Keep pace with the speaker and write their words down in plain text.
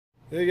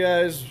Hey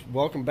guys,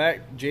 welcome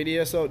back.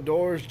 JDS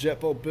Outdoors Jet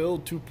Boat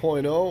Build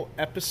 2.0,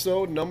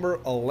 episode number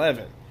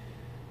 11.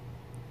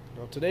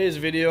 Now today's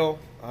video,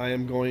 I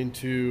am going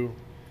to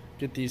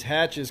get these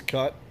hatches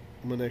cut.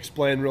 I'm going to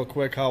explain real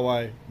quick how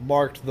I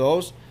marked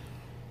those.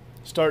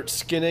 Start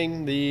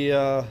skinning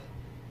the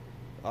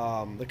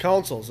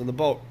consoles in the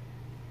boat.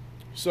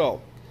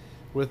 So,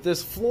 with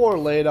this floor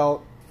laid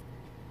out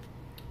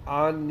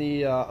on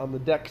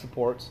the deck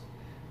supports,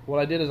 what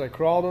I did is I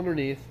crawled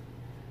underneath.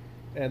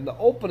 And the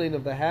opening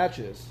of the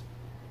hatches,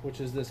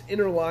 which is this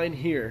inner line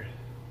here,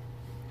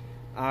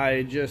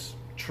 I just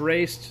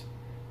traced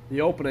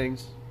the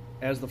openings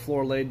as the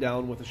floor laid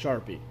down with a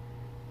Sharpie.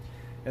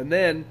 And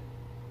then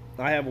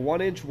I have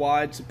 1-inch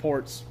wide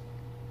supports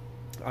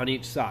on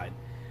each side.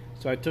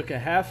 So I took a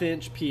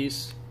 1/2-inch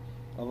piece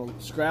of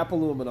a scrap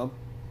aluminum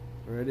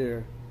right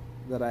here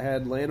that I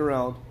had laying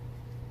around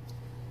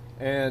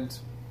and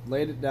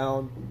laid it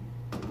down,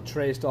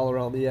 traced all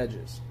around the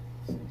edges.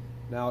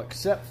 Now,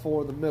 except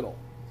for the middle.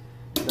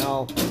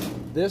 Now,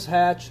 this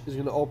hatch is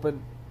going to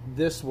open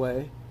this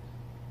way,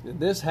 and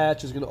this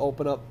hatch is going to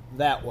open up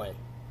that way,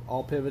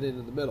 all pivoted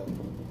in the middle.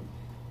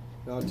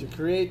 Now, to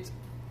create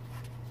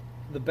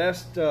the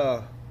best,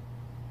 or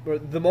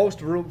the most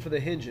room for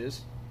the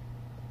hinges,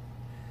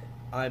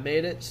 I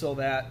made it so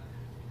that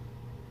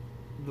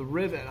the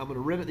rivet, I'm going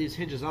to rivet these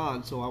hinges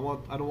on, so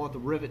I don't want the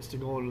rivets to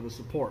go into the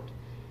support,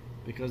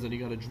 because then you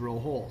got to drill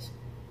holes.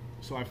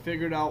 So I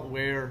figured out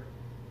where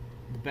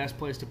the best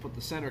place to put the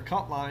center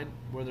cut line,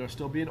 where there'll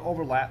still be an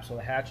overlap so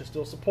the hatch is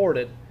still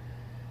supported,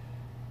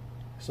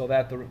 so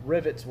that the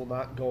rivets will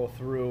not go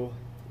through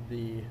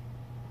the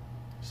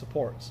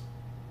supports.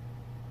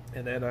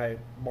 And then I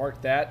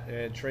marked that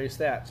and traced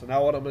that. So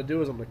now what I'm going to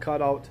do is I'm going to cut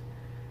out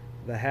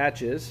the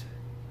hatches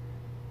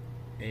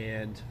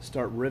and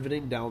start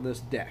riveting down this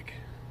deck.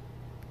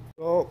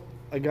 So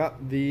I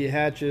got the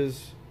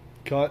hatches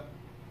cut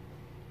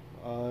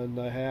and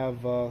I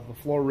have the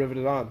floor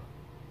riveted on.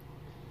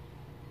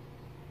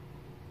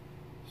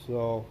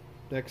 So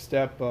next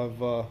step,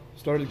 I've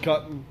started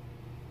cutting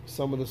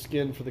some of the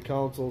skin for the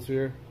consoles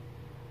here,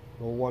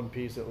 well, one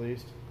piece at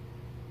least.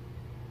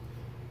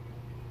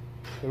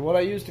 And what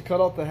I use to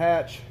cut out the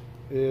hatch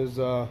is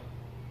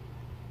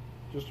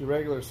just your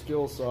regular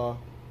skill saw.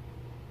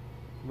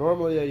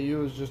 Normally I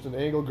use just an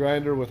angle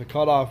grinder with a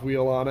cutoff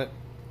wheel on it,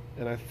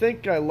 and I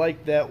think I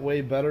like that way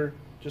better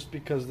just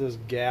because this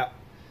gap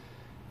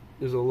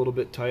is a little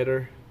bit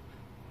tighter,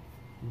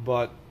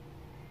 but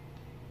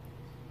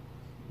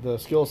the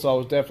skill saw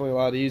was definitely a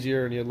lot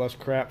easier and you had less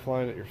crap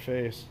flying at your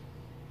face.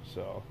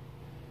 So,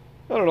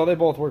 I don't know, they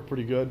both work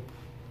pretty good.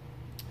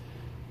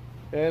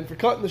 And for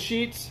cutting the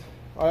sheets,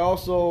 I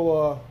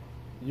also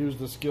use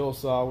the skill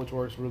saw, which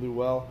works really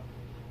well.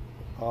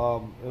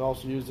 And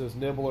also use this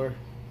nibbler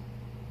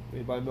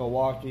made by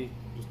Milwaukee.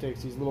 Just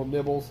takes these little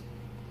nibbles,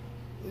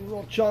 these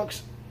little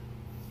chunks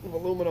of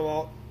aluminum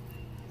out.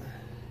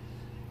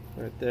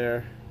 Right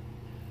there.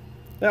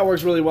 That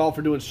works really well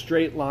for doing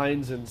straight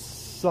lines and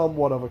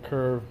somewhat of a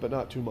curve, but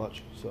not too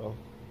much. So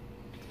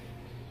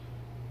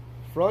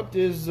front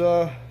is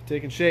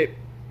taking shape.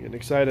 Getting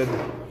excited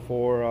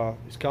for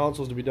these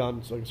consoles to be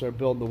done so I can start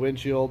building the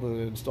windshield and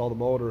install the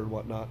motor and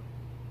whatnot.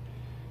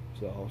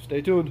 So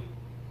stay tuned.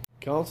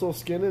 Console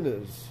skinning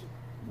is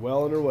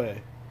well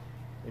underway.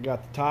 I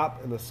got the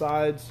top and the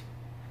sides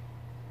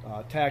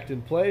tacked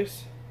in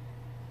place,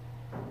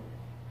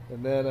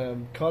 and then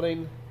I'm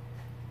cutting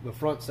the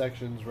front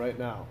sections right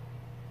now.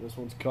 This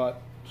one's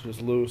cut, it's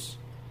just loose.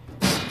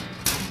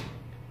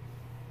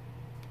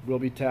 Will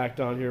be tacked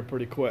on here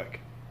pretty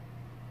quick.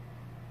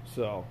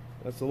 So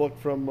that's the look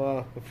from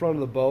the front of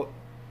the boat,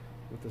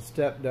 with the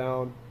step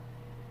down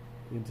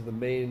into the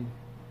main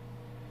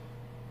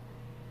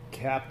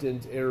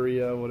captain's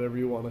area, whatever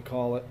you want to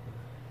call it.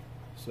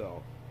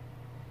 So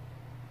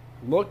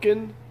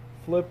looking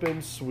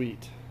flippin'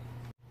 sweet.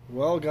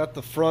 Well, got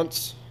the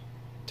fronts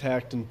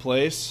tacked in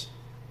place.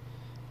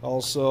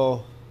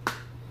 Also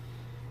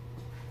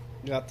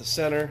got the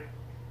center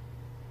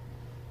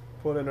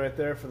put in right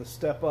there for the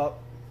step up.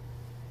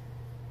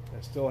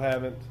 I still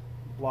haven't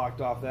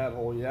blocked off that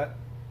hole yet.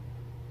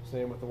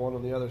 Same with the one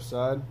on the other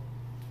side.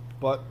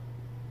 But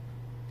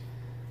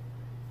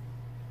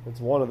it's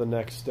one of the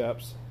next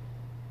steps.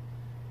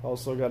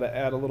 Also got to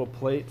add a little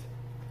plate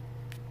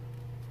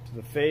to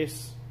the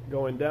face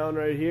going down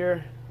right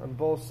here on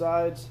both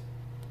sides.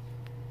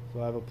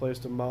 So I have a place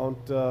to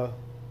mount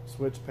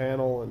switch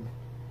panel and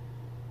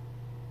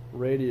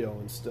radio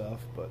and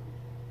stuff, but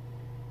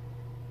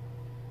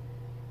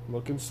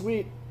looking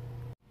sweet.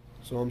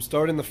 So I'm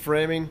starting the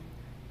framing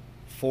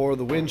for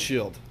the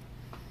windshield.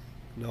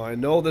 Now I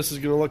know this is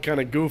going to look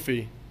kind of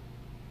goofy,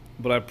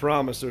 but I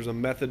promise there's a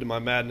method to my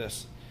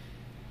madness.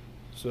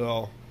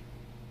 So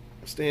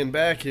staying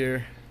back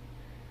here,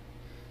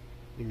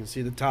 you can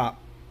see the top.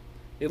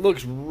 It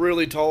looks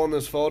really tall in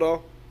this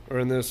photo, or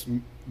in this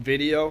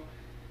video,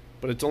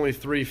 but it's only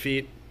 3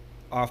 feet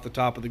off the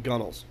top of the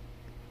gunnels.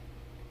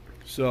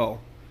 So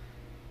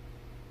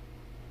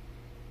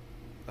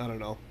I don't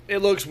know. It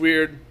looks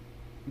weird,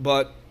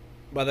 but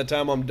by the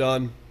time I'm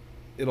done,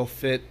 it'll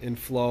fit and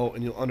flow,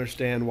 and you'll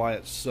understand why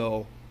it's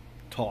so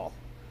tall.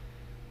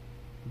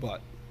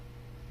 But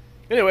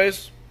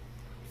anyways,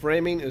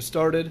 framing is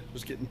started,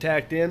 just getting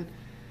tacked in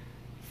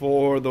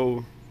for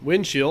the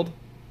windshield.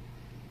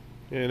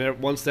 And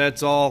once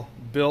that's all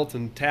built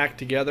and tacked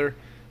together,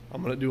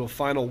 I'm going to do a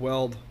final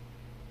weld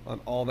on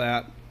all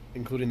that,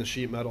 including the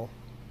sheet metal.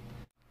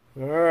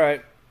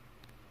 Alright,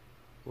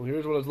 well,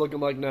 here's what it's looking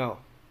like now.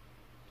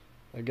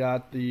 I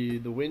got the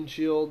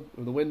windshield,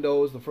 or the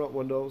windows, the front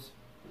windows,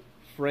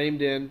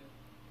 framed in,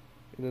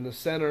 and then the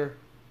center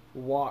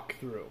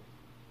walk-through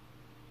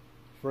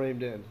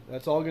framed in.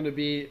 That's all going to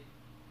be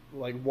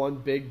like one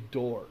big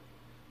door.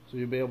 So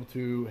you'll be able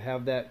to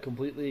have that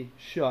completely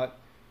shut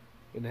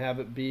and have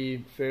it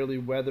be fairly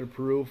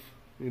weatherproof,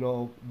 you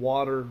know,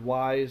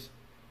 water-wise,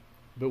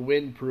 but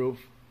windproof.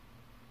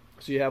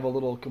 So you have a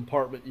little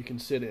compartment you can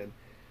sit in.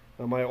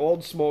 On my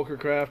old smoker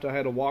craft, I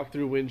had a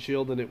walk-through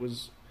windshield, and it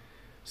was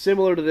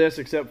similar to this,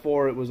 except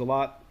for it was a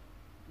lot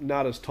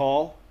not as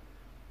tall.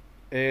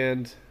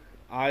 And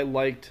I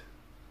liked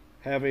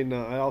having,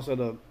 I also had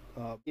a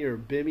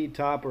bimmy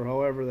top, or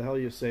however the hell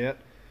you say it,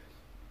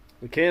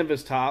 the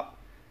canvas top,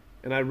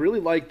 and I really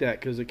liked that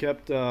because it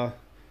kept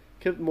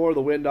more of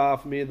the wind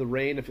off me, the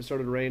rain if it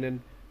started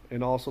raining,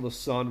 and also the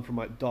sun from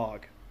my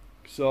dog.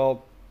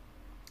 So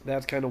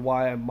that's kind of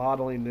why I'm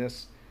modeling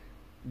this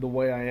the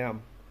way I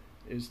am,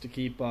 is to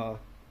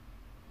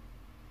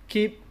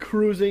keep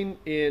cruising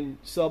in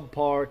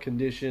subpar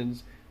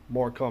conditions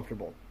more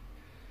comfortable.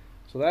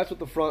 So that's what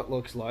the front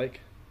looks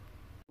like.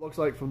 Looks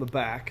like from the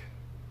back.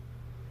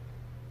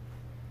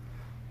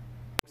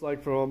 Looks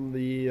like from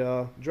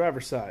the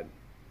driver's side.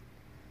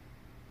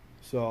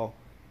 So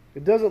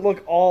it doesn't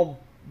look all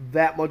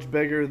that much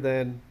bigger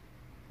than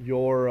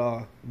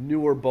your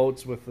newer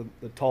boats with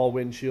the tall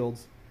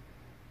windshields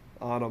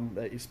on them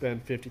that you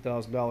spend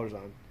 $50,000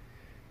 on.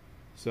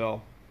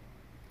 So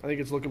I think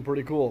it's looking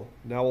pretty cool.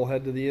 Now we'll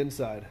head to the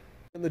inside.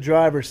 In the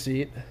driver's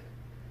seat,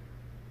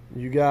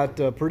 you got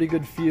a pretty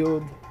good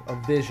field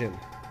of vision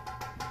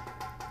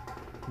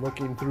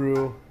looking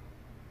through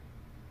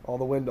all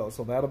the windows.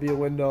 So that'll be a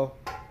window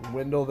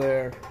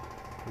there,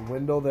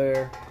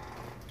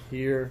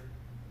 here,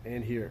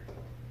 and here.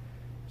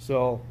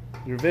 So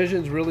your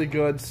vision's really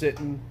good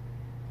sitting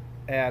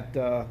at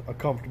a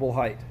comfortable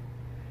height.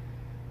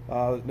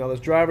 Now this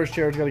driver's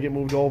chair's got to get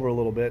moved over a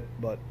little bit,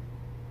 but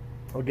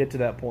I'll get to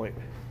that point.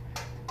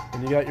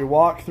 And you got your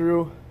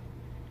walk-through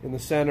in the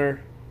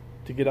center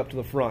to get up to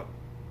the front.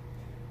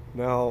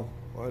 Now,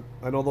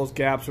 I know those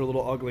gaps are a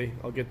little ugly.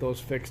 I'll get those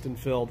fixed and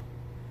filled.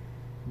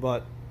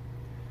 But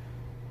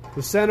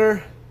the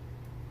center,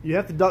 you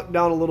have to duck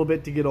down a little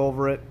bit to get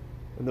over it.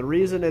 And the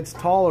reason it's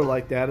taller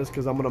like that is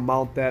because I'm going to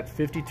mount that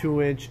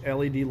 52-inch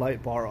LED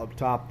light bar up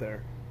top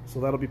there. So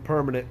that'll be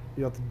permanent.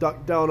 You have to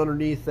duck down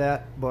underneath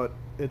that, but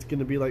it's going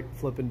to be like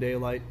flipping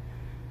daylight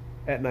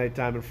at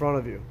nighttime in front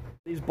of you.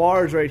 These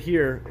bars right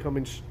here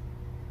coming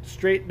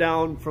straight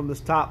down from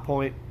this top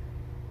point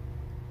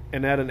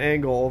and at an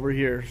angle over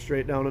here,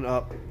 straight down and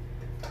up.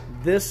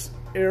 This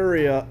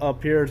area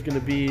up here is going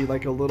to be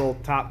like a little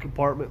top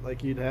compartment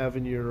like you'd have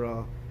in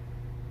your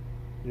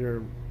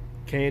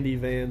candy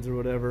vans or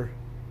whatever.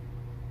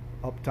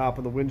 Up top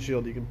of the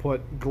windshield you can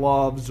put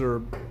gloves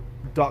or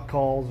duck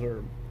calls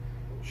or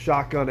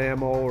shotgun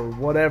ammo or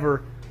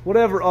whatever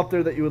up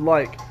there that you would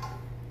like.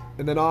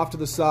 And then off to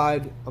the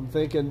side, I'm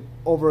thinking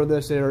over in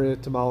this area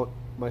to mount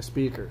my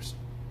speakers.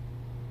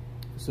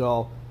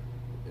 So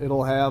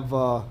it'll have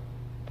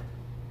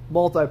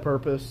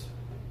multi-purpose.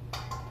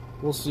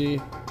 We'll see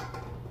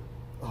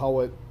how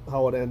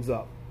it ends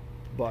up.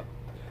 But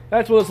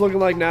that's what it's looking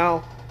like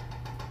now.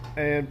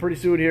 And pretty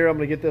soon here, I'm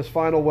going to get this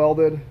final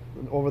welded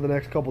over the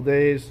next couple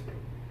days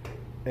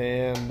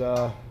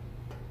and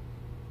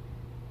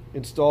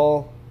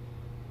install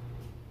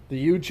the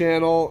U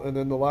channel and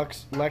then the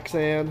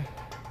Lexan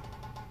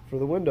for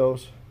the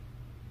windows.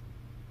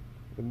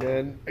 And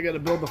then I got to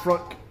build the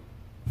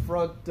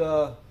front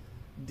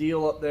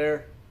deal up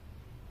there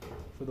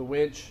for the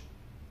winch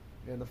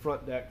and the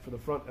front deck for the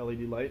front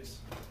LED lights.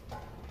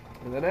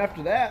 And then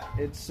after that,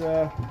 it's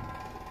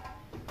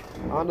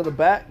onto the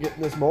back,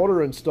 getting this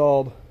motor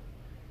installed,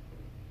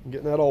 and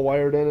getting that all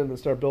wired in, and then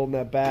start building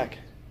that back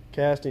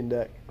casting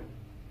deck.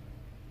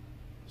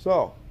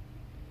 So,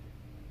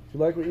 if you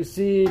like what you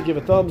see, give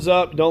a thumbs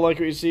up. Don't like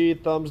what you see,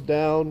 thumbs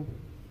down.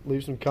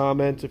 Leave some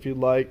comments if you'd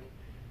like.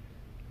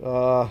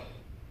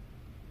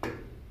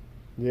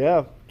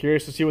 Yeah,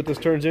 curious to see what this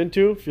turns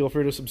into. Feel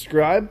free to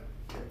subscribe.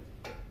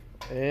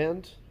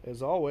 And,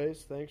 as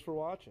always, thanks for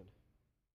watching.